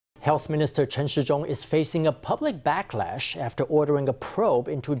Health Minister Chen Shih-chung is facing a public backlash after ordering a probe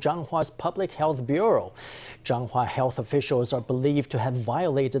into Changhua's Public Health Bureau. Changhua health officials are believed to have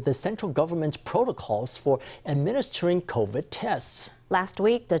violated the central government's protocols for administering COVID tests. Last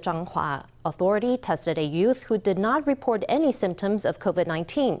week, the Changhua authority tested a youth who did not report any symptoms of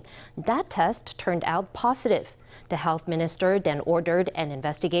COVID-19. That test turned out positive. The health minister then ordered an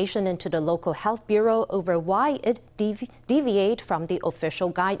investigation into the local health bureau over why it deviated from the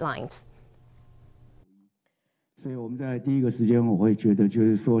official guidelines. 所以我们在第一个时间，我会觉得就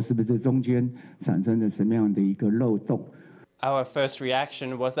是说，是不是这中间产生了什么样的一个漏洞？ Our first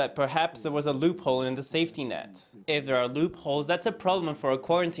reaction was that perhaps there was a loophole in the safety net. If there are loopholes, that's a problem for a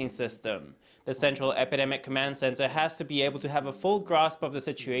quarantine system. The Central Epidemic Command Center has to be able to have a full grasp of the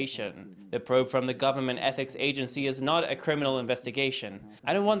situation. The probe from the Government Ethics Agency is not a criminal investigation.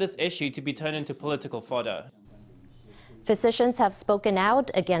 I don't want this issue to be turned into political fodder. Physicians have spoken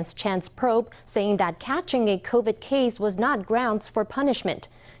out against Chen's probe, saying that catching a COVID case was not grounds for punishment.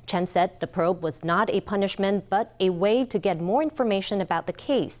 Chen said the probe was not a punishment, but a way to get more information about the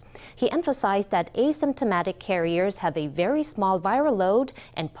case. He emphasized that asymptomatic carriers have a very small viral load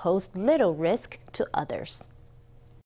and pose little risk to others.